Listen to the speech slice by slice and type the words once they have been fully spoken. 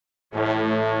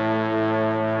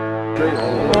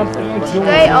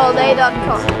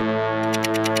DreAllDay.com.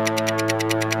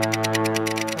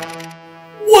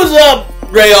 What's up,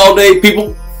 Dre All Day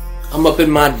people? I'm up in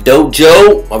my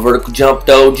dojo, my vertical jump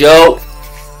dojo.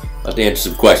 About to answer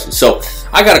some questions. So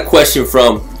I got a question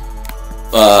from.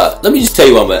 Let me just tell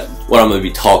you what I'm going to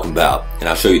be talking about, and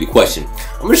I'll show you the question.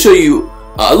 I'm going to show you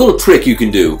a little trick you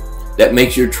can do that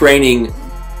makes your training,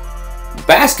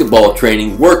 basketball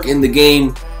training, work in the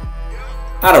game.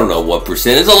 I don't know what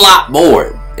percent. It's a lot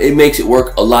more. It makes it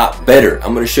work a lot better.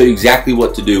 I'm going to show you exactly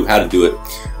what to do, how to do it.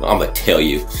 I'm going to tell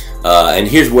you. And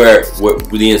here's where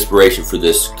the inspiration for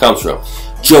this comes from.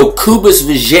 Jokubas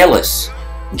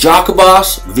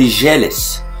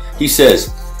Vigelis. He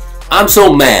says, I'm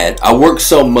so mad, I work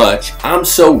so much, I'm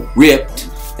so ripped,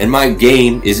 and my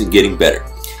game isn't getting better.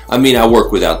 I mean, I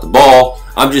work without the ball,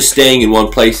 I'm just staying in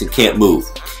one place and can't move.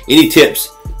 Any tips?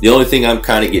 The only thing I'm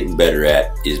kind of getting better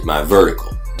at is my vertical.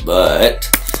 But,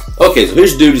 okay, so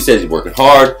here's a dude who says he's working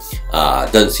hard,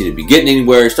 doesn't seem to be getting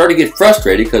anywhere, starting to get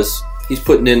frustrated because he's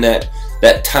putting in that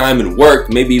time and work,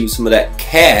 maybe even some of that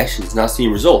cash, and he's not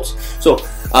seeing results. So,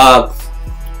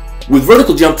 with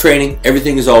vertical jump training,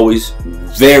 everything is always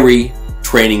very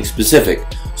training specific.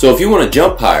 So if you want to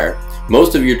jump higher,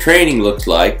 most of your training looks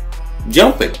like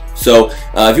jumping. So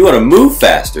if you want to move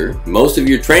faster, most of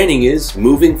your training is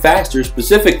moving faster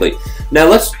specifically. Now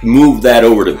let's move that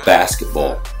over to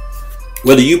basketball.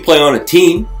 Whether you play on a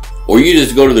team or you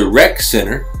just go to the rec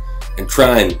center and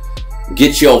try and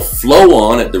get your flow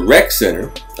on at the rec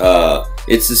center,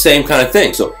 it's the same kind of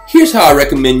thing. So here's how I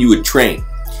recommend you would train.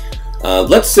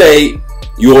 Let's say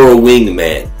you're a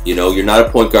wingman. You know, you're not a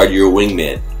point guard, you're a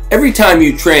wingman. Every time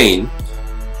you train,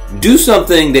 do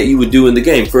something that you would do in the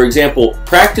game. For example,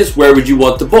 practice where would you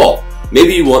want the ball.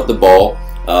 Maybe you want the ball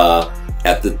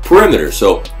at the perimeter.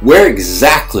 So where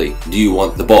exactly do you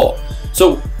want the ball?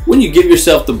 So when you give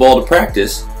yourself the ball to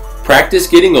practice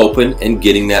getting open and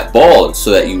getting that ball, and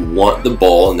so that you want the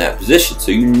ball in that position.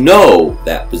 So you know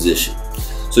that position.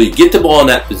 So you get the ball in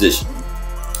that position.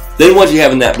 Then once you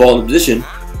have that ball in the position,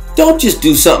 don't just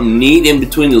do something neat in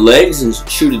between the legs and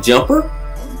shoot a jumper.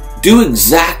 Do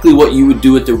exactly what you would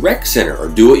do at the rec center, or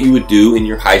do what you would do in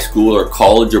your high school or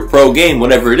college or pro game,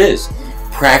 whatever it is.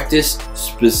 Practice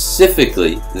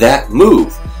specifically that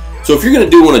move. So if you're going to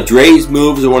do one of Dre's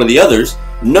moves or one of the others,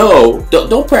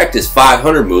 don't practice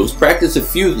 500 moves. Practice a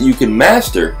few that you can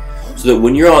master, so that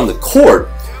when you're on the court,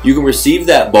 you can receive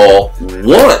that ball,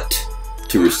 want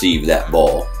to receive that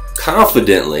ball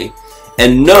confidently,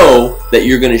 and know that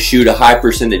you're going to shoot a high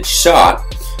percentage shot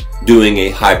doing a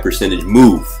high percentage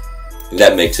move, if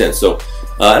that makes sense. So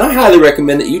and I highly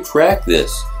recommend that you track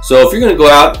this. So if you're going to go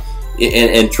out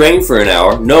and train for an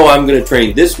hour, no, I'm going to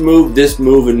train this move,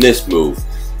 and this move.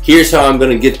 Here's how I'm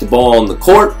going to get the ball on the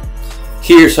court,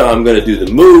 here's how I'm going to do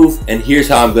the move, and here's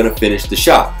how I'm going to finish the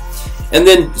shot. And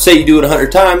then say you do it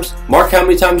 100 times, mark how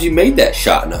many times you made that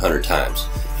shot in 100 times.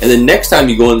 And then next time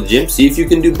you go in the gym, see if you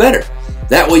can do better.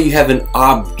 That way you have an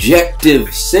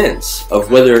objective sense of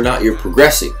whether or not you're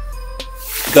progressing.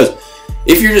 Because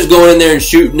if you're just going in there and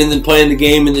shooting and then playing the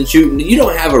game and then shooting, you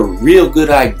don't have a real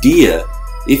good idea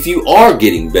if you are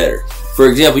getting better. For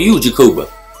example, you, Jakuba.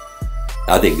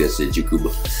 I think this is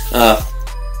Jakuba.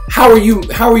 How are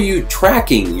you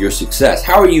tracking your success?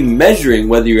 How are you measuring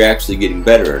whether you're actually getting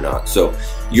better or not? So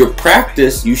your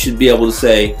practice, you should be able to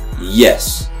say,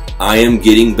 yes, I am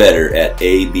getting better at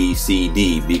A, B, C,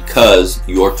 D, because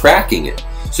you're tracking it.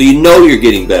 So you know you're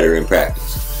getting better in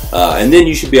practice. And then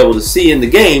you should be able to see in the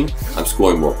game, I'm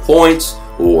scoring more points,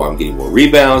 or I'm getting more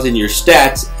rebounds in your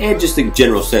stats, and just a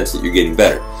general sense that you're getting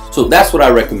better. So that's what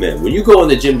I recommend. When you go in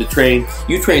the gym to train,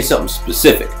 you train something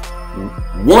specific.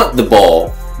 Want the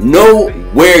ball, know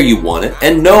where you want it,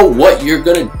 and know what you're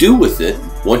going to do with it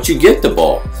once you get the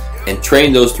ball. And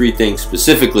train those three things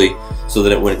specifically, so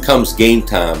that when it comes game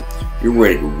time, you're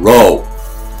ready to roll.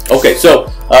 Okay,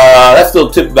 so that's a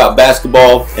little tip about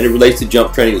basketball, and it relates to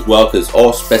jump training as well, because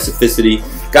all specificity.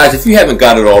 Guys, if you haven't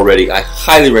got it already, I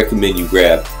highly recommend you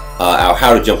grab our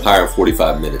How to Jump Higher in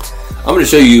 45 Minutes. I'm going to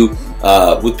show you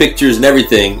with pictures and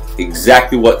everything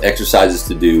exactly what exercises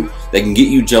to do that can get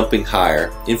you jumping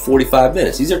higher in 45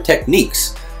 minutes. These are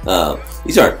techniques.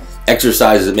 These aren't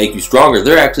exercises that make you stronger.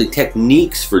 They're actually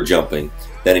techniques for jumping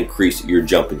that increase your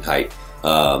jumping height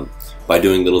by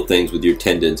doing little things with your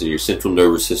tendons and your central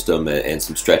nervous system and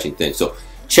some stretching things. So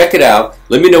check it out.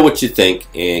 Let me know what you think,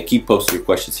 and keep posting your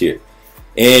questions here.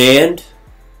 And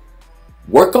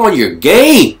work on your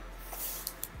game.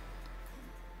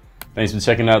 Thanks for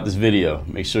checking out this video.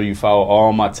 Make sure you follow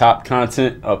all my top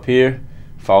content up here.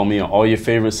 Follow me on all your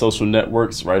favorite social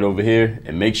networks right over here,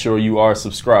 and make sure you are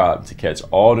subscribed to catch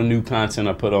all the new content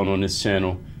I put on this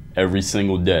channel every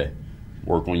single day.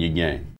 Work on your game.